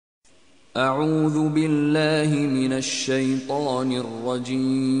أعوذ بالله من الشيطان الرجيم.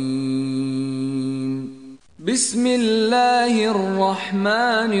 بسم الله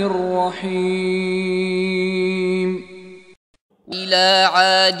الرحمن الرحيم. إلى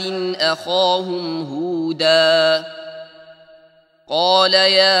عاد أخاهم هودا قال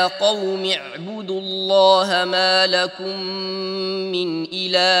يا قوم اعبدوا الله ما لكم من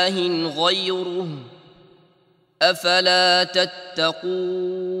إله غيره أفلا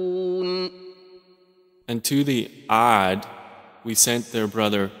تتقون. And to the Ad we sent their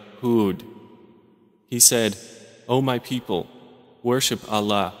brother Hud. He said, O my people, worship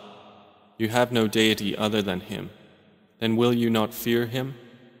Allah. You have no deity other than Him. Then will you not fear Him?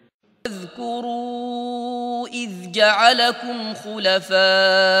 اذكروا إذ جعلكم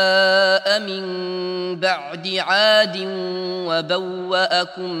خلفاء من بعد عاد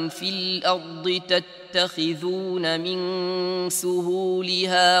وبوأكم في الأرض تتخذون من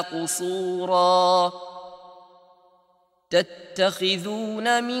سهولها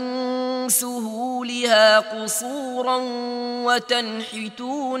قصورا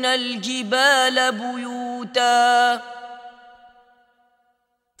وتنحتون الجبال بيوتا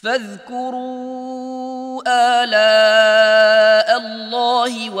فاذكروا آلاء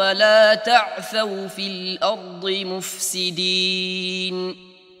الله ولا تعثوا في الأرض مفسدين.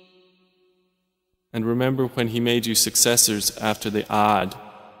 And remember when He made you successors after the Ad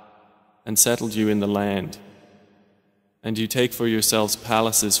and settled you in the land. And you take for yourselves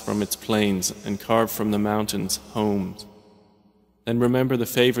palaces from its plains and carve from the mountains homes. Then remember the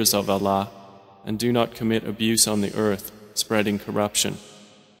favors of Allah and do not commit abuse on the earth, spreading corruption.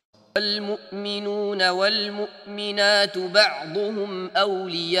 المؤمنون والمؤمنات بعضهم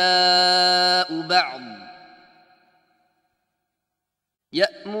أولياء بعض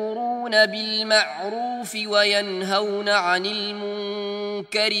يأمرون بالمعروف وينهون عن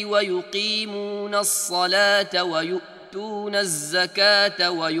المنكر ويقيمون الصلاة ويؤتون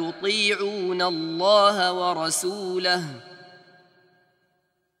الزكاة ويطيعون الله ورسوله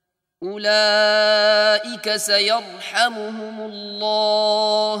أولئك سيرحمهم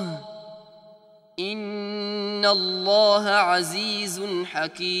الله إن الله عزيز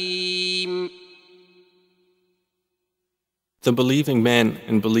حكيم. The believing men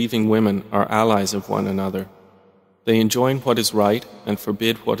and believing women are allies of one another. They enjoin what is right and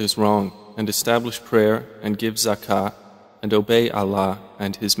forbid what is wrong, and establish prayer and give zakah and obey Allah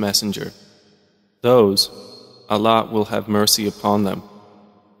and His Messenger. Those, Allah will have mercy upon them.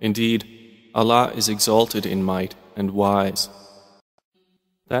 Indeed, Allah is exalted in might and wise.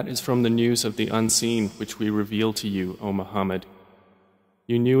 That is from the news of the unseen which we reveal to you, O Muhammad.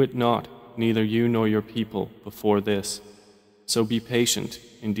 You knew it not, neither you nor your people, before this. So be patient,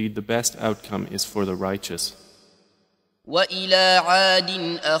 indeed the best outcome is for the righteous. وإلى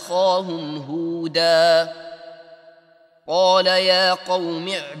عاد أخاهم هودا قال يا قوم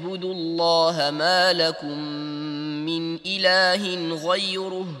اعبدوا الله ما لكم من إله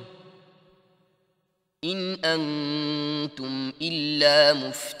غيره إن أنتم إلا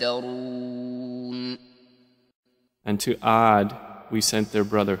مفترون. And to Ad we sent their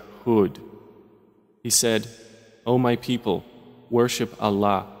brother Hud. He said, O my people, worship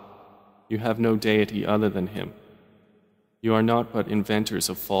Allah. You have no deity other than Him. You are not but inventors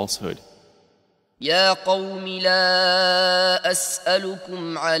of falsehood. يا قوم لا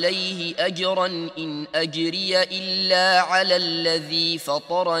أسألكم عليه أجرا إن أجري إلا على الذي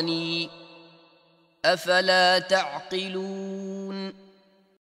فطرني أفلا تعقلون.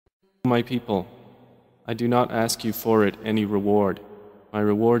 My people, I do not ask you for it any reward. My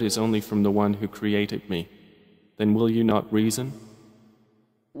reward is only from the one who created me. Then will you not reason?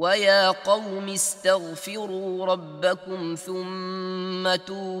 ويا قوم استغفروا ربكم ثم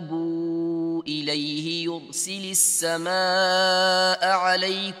توبوا إليه يرسل السماء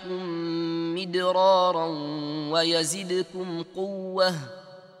عليكم مدرارا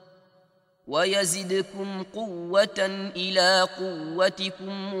ويزدكم قوة إلى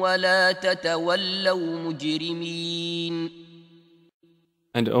قوتكم ولا تتولوا مجرمين.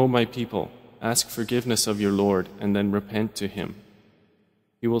 And O my people, ask forgiveness of your Lord and then repent to Him.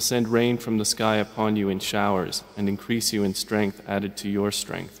 He will send rain from the sky upon you in showers and increase you in strength added to your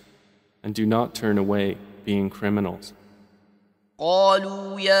strength. And do not turn away, being criminals.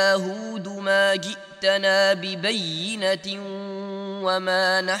 قالوا يا هود ما جئتنا ببينة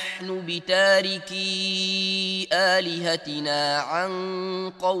وما نحن بتاركي آلهتنا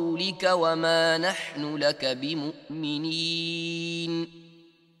عن قولك وما نحن لك بمؤمنين.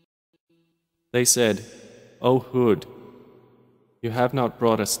 They said, O Hud, you have not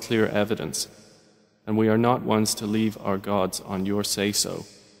brought us clear evidence, and we are not ones to leave our gods on your say-so.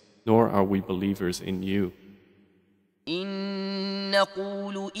 nor are we believers in you. إن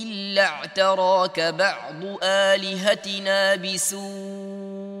نقول إلا اعتراك بعض آلهتنا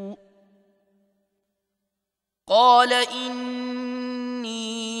بسوء قال إني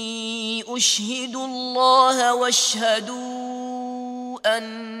أشهد الله واشهدوا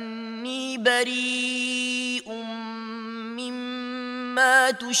أني بريء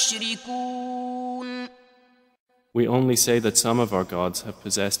مما تشركون. We only say that some of our gods have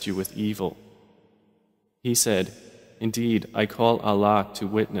possessed you with evil. He said, Indeed, I call Allah to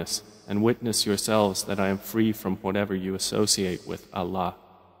witness, and witness yourselves that I am free from whatever you associate with Allah.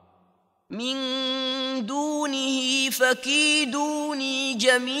 من دونه فكيدوني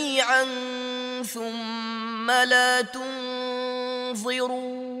جميعا ثم لا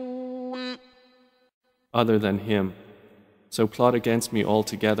تنظرون. other than him. So plot against me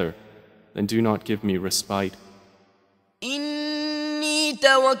altogether, then do not give me respite. إني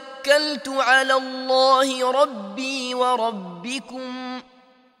توكلت على الله ربي وربكم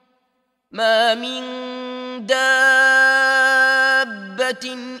ما من دابة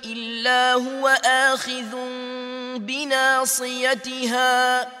إلا هو آخذ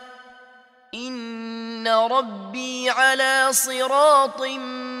بناصيتها إن ربي على صراط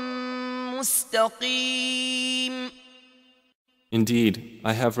مستقيم. Indeed,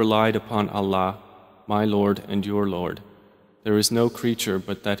 I have relied upon Allah, my Lord and your Lord. There is no creature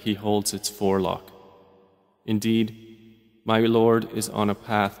but that He holds its forelock. Indeed, my Lord is on a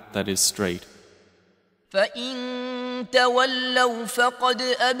path that is straight. فإن تولوا فقد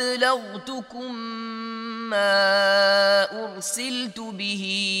أبلغتكم ما أرسلت به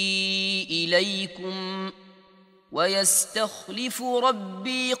إليكم ويستخلف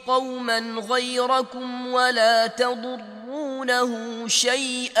ربي قوما غيركم ولا تضرونه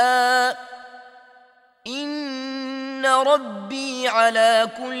شيئا إن ربي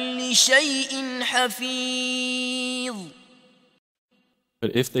على كل شيء حفيظ.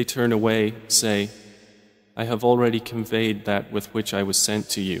 But if they turn away, say, I have already conveyed that with which I was sent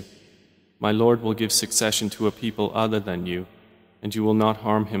to you. My Lord will give succession to a people other than you, and you will not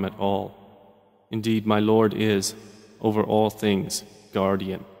harm him at all. Indeed, my Lord is, over all things,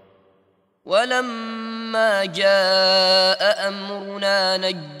 guardian. ولما جاء أمرنا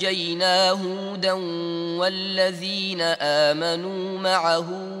نجينا هودا والذين آمنوا معه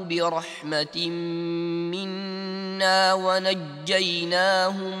برحمة منا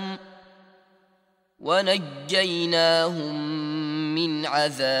ونجيناهم من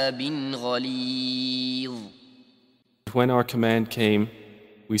عذاب غليظ. When our command came,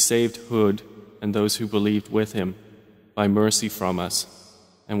 we saved Hud and those who believed with him by mercy from us,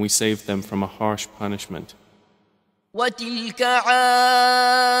 and we saved them from a harsh punishment. وتلك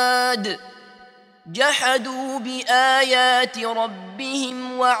عاد جحدوا بآيات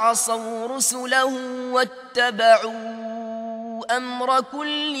ربهم وعصوا رسله واتبعوا أمر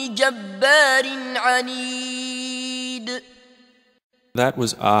كل جبار عنيد. That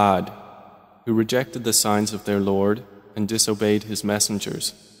was Ad, who rejected the signs of their Lord and disobeyed his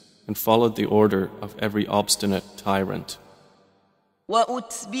messengers, and followed the order of every obstinate tyrant.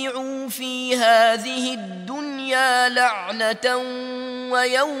 وأتبعوا في هذه الدنيا لعنة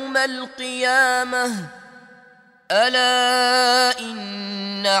ويوم القيامة ألا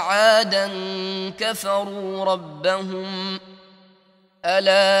إن عادا كفروا ربهم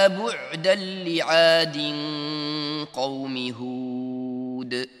ألا بعدا لعاد قوم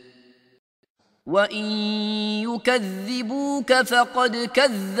هود. وإن يكذبوك فقد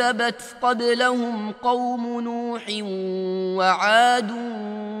كذبت قبلهم قوم نوح وعاد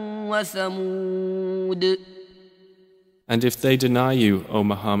وثمود. And if they deny you, O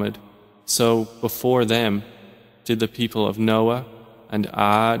Muhammad, so before them did the people of Noah and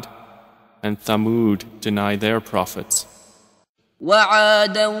Ad and Thamud deny their prophets.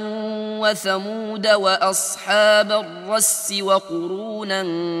 وعادا وثمود وأصحاب الرس وقرونا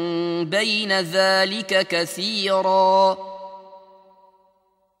بين ذلك كثيرا.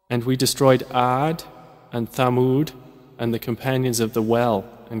 And we destroyed Ad and Thamud and the companions of the well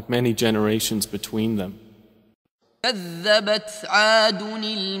and many generations between them. كذبت عاد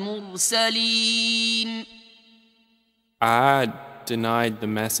المرسلين. Ad denied the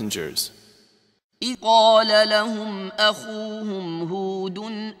messengers. إذ قال لهم أخوهم هود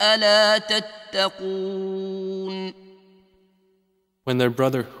ألا تتقون. When their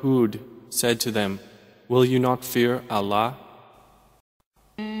brother Hud said to them, Will you not fear Allah?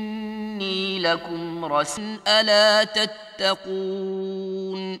 إني لكم رسول ألا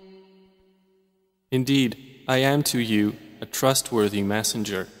تتقون. Indeed, I am to you a trustworthy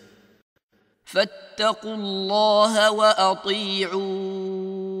messenger. فاتقوا الله وأطيعون.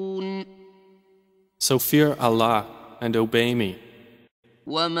 So fear Allah and obey me.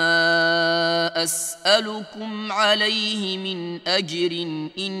 وما أسألكم عليه من أجر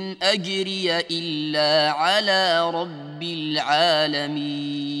إن أجري إلا على رب العالمين.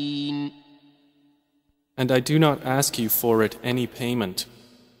 And I do not ask you for it any payment.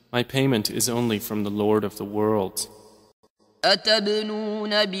 My payment is only from the Lord of the worlds.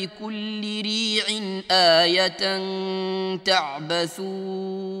 أتبنون بكل ريع آية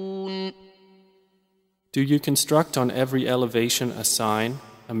تعبثون. Do you construct on every elevation a sign,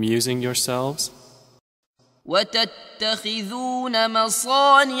 amusing yourselves? وتتخذون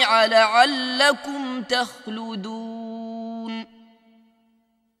مصانع لعلكم تخلدون.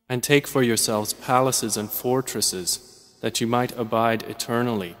 And take for yourselves palaces and fortresses, that you might abide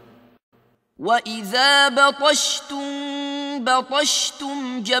eternally. وإذا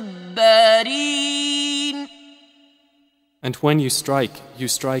بطشتم جبارين. And when you strike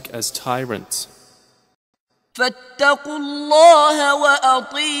as tyrants. فاتقوا الله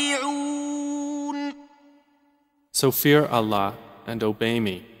وأطيعون. So fear Allah and obey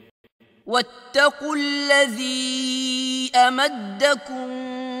me. واتقوا الذي أمدكم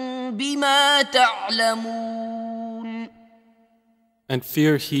بما تعلمون. And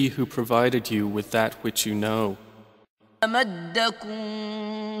fear He who provided you with that which you know.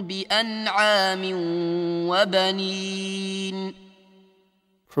 أمدكم بأنعام وبنين.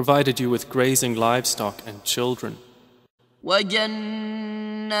 Provided you with grazing livestock and children.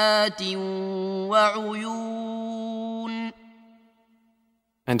 وجنات وعيون.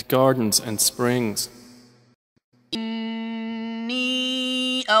 And gardens and springs.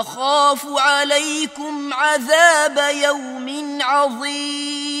 إني أخاف عليكم عذاب يوم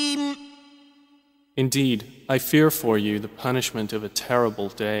عظيم. Indeed, I fear for you the punishment of a terrible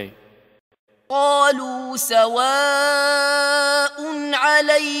day. قالوا سواء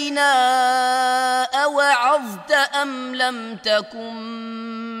علينا أوعظت أم لم تكن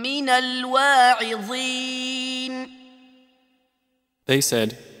من الواعظين. They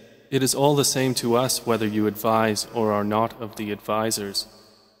said, "It is all the same to us whether you advise or are not of the advisers."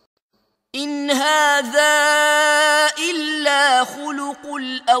 إن هذا إلا خلق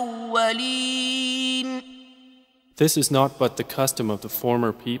الأولين. This is not but the custom of the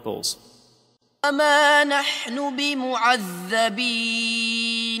former peoples. وما نحن بمعذبين.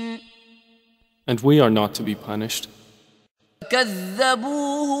 And we are not to be punished.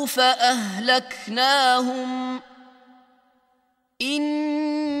 كذبوه فأهلكناهم.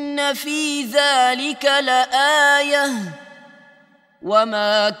 إن في ذلك لآية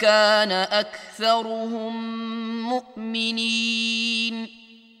وما كان أكثرهم مؤمنين.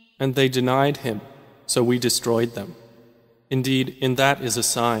 And they denied him, so we destroyed them. Indeed, in that is a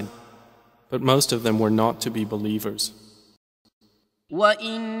sign, but most of them were not to be believers.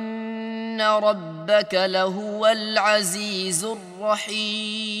 وإن ربك لهو العزيز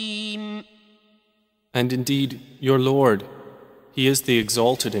الرحيم. And indeed, your Lord, He is the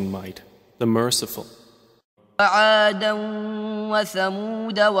exalted in might, the merciful. وعادا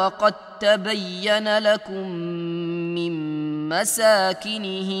وثمود وقد تبين لكم من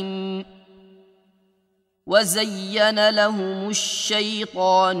مساكنهم وزين لهم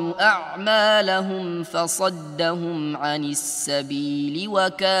الشيطان أعمالهم فصدهم عن السبيل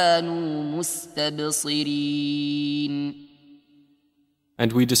وكانوا مستبصرين.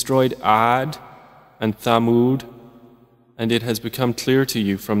 And we destroyed Ad and Thamud, and it has become clear to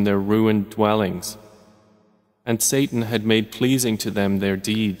you from their ruined dwellings. And Satan had made pleasing to them their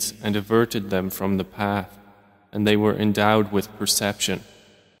deeds and averted them from the path, and they were endowed with perception.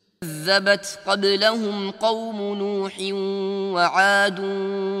 كذبت قبلهم قوم نوح وعاد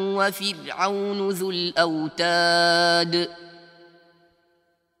وفرعون ذو الأوتاد.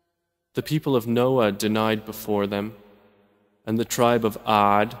 The people of Noah denied before them, and the tribe of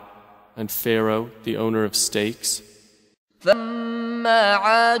Ad, and Pharaoh, the owner of stakes. فَأَمَّا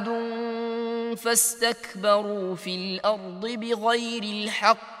عَادٌ فَاسْتَكْبَرُوا فِي الْأَرْضِ بِغَيْرِ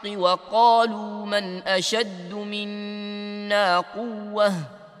الْحَقِّ وَقَالُوا مَنْ أَشَدُّ مِنَّا قُوَّةً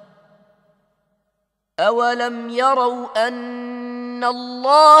أَوَلَمْ يَرَوْا أَنَّ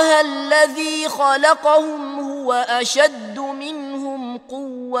اللَّهَ الَّذِي خَلَقَهُمْ هُوَ أَشَدُّ مِنْهُمْ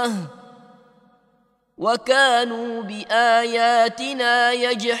قُوَّةً وَكَانُوا بِآيَاتِنَا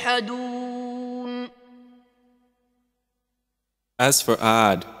يَجْحَدُونَ. As for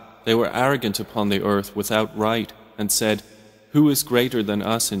Ad, they were arrogant upon the earth without right, and said, "Who is greater than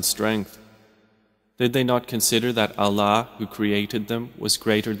us in strength?" Did they not consider that Allah, who created them, was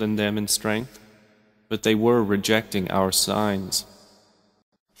greater than them in strength? But they were rejecting our signs.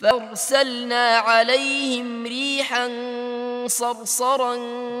 فَأَرْسَلْنَا عَلَيْهِمْ رِيحًا صرصرا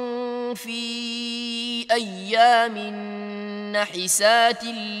في أيام نحسات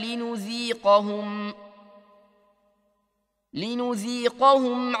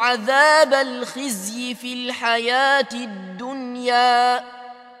لنذيقهم عذاب الخزي في الحياة الدنيا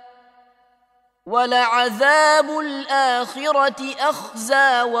ولعذاب الآخرة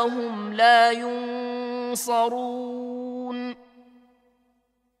أخزى وهم لا ينصرون.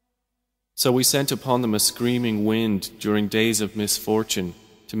 So we sent upon them a screaming wind during days of misfortune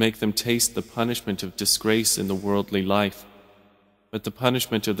to make them taste the punishment of disgrace in the worldly life. But the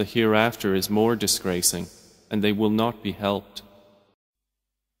punishment of the hereafter is more disgracing, and they will not be helped.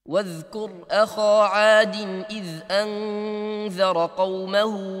 واذكر أخا عاد إذ أنذر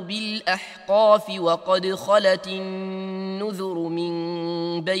قومه بالأحقاف وقد خلت النذر من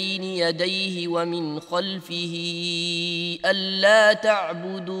بين يديه ومن خلفه ألا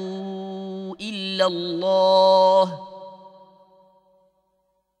تعبدوا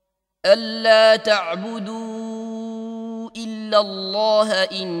إلا الله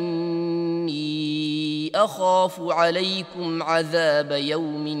إني أخاف عليكم عذاب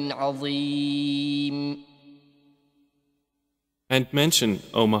يوم عظيم. And mention,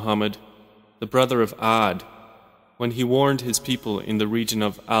 O Muhammad, the brother of Ad, when he warned his people in the region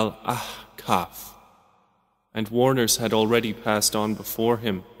of Al-Ahqaf, and warners had already passed on before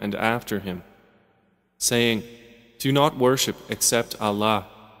him and after him, saying, "Do not worship except Allah.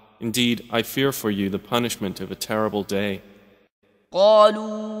 Indeed, I fear for you the punishment of a terrible day."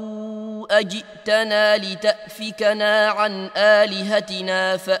 قالوا أجئتنا لتأفكنا عن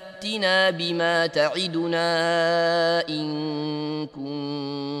آلهتنا فأتنا بما تعدنا إن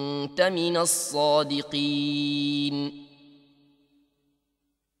كنت من الصادقين.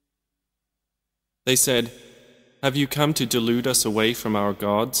 They said, "Have you come to delude us away from our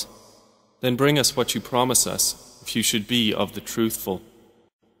gods? Then bring us what you promise us, if you should be of the truthful."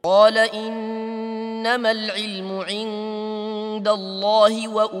 قال إنما العلم عند الله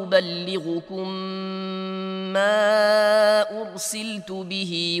وأبلغكم ما أرسلت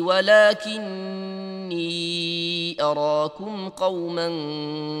به ولكني أراكم قوما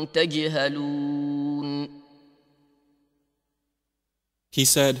تجهلون. He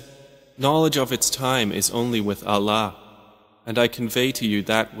said, "Knowledge of its time is only with Allah, and I convey to you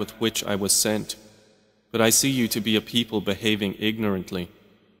that with which I was sent, but I see you to be a people behaving ignorantly."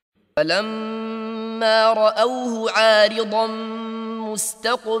 فلما رأوه عارضا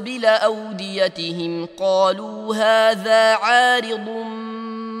مستقبل أوديتهم قالوا هذا عارض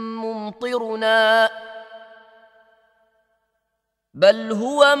ممطرنا بل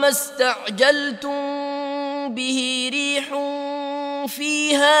هو ما استعجلتم به ريح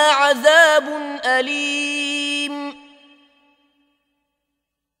فيها عذاب أليم.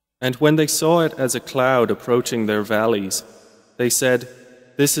 And when they saw it as a cloud approaching their valleys, they said,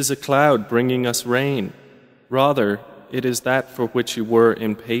 "This is a cloud bringing us rain. Rather, it is that for which you were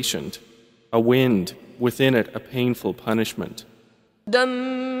impatient, a wind, within it a painful punishment."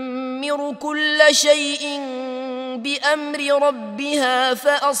 تدمر كل شيء بأمر ربها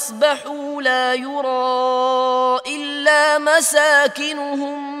فأصبحوا لا يرى إلا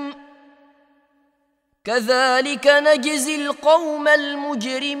مساكنهم كذلك نجزي القوم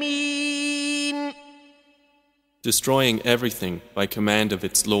المجرمين. Destroying everything by command of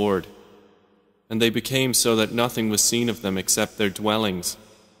its Lord. And they became so that nothing was seen of them except their dwellings.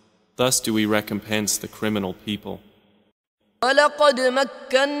 Thus do we recompense the criminal people. وَلَقَدْ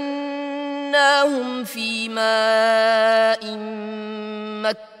مَكَّنَّاهُمْ فِي مَاءٍ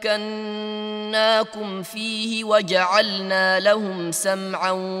مَكَّنَّاكُمْ فِيهِ وَجَعَلْنَا لَهُمْ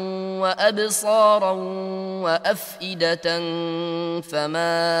سَمْعًا وَأَبْصَارًا وَأَفْئِدَةً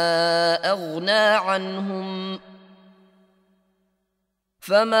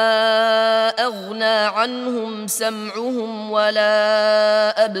فما أغنى عنهم سمعهم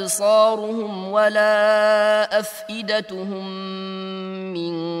ولا أبصارهم ولا أفئدتهم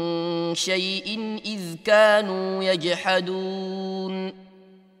من شيء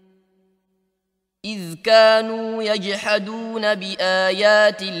إذ كانوا يجحدون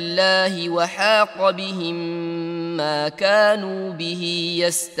بآيات الله وحاق بهم ما كانوا به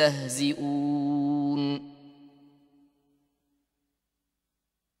يستهزئون.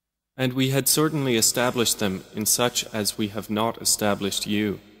 And we had certainly established them in such as we have not established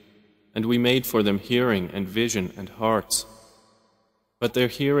you, and we made for them hearing and vision and hearts. But their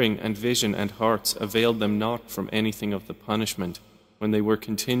hearing and vision and hearts availed them not from anything of the punishment when they were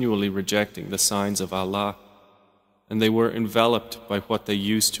continually rejecting the signs of Allah, and they were enveloped by what they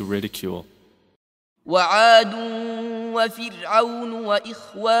used to ridicule. وعاد وفرعون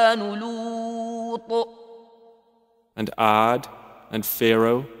وإخوان لوط and Ad, and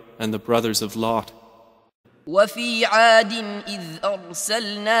Pharaoh, and the brothers of Lot. وفي عاد إذ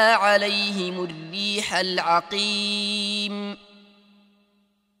أرسلنا عليهم الريح العقيم.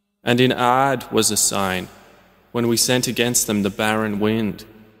 And in Ad was a sign, when we sent against them the barren wind,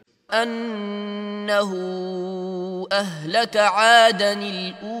 أنه أهلك عادا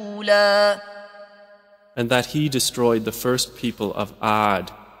الأولى. and that he destroyed the first people of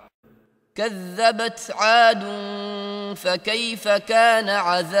Ad. كذبت عاد فكيف كان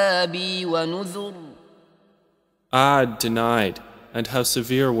عذابي ونذر. Ad denied, and how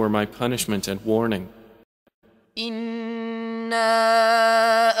severe were my punishment and warning. إنا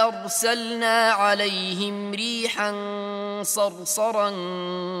أرسلنا عليهم ريحا صرصرا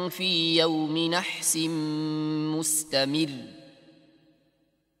في يوم نحس مستمر.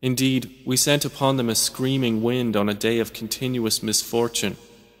 Indeed, we sent upon them a screaming wind on a day of continuous misfortune,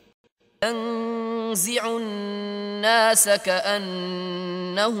 تنزع الناس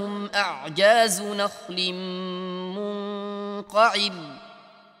كأنهم أعجاز نخل منقعر.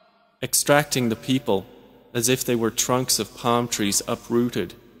 extracting the people as if they were trunks of palm trees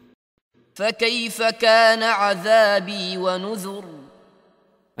uprooted. فكيف كان عذابي ونذر.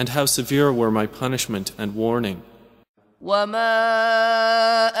 And how severe were my punishment and warning.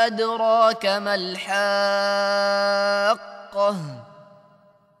 وما أدراك ما الحاقة.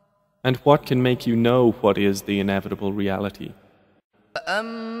 And what can make you know what is the inevitable reality?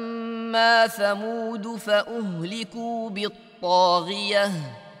 فأما ثمود فأهلكوا بالطاغية.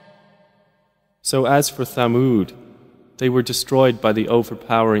 So as for Thamud, they were destroyed by the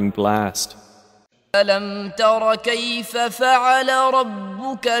overpowering blast. ألم تر كيف فعل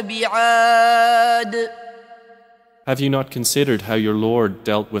ربك بعاد. Have you not considered how your Lord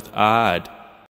dealt with Ad?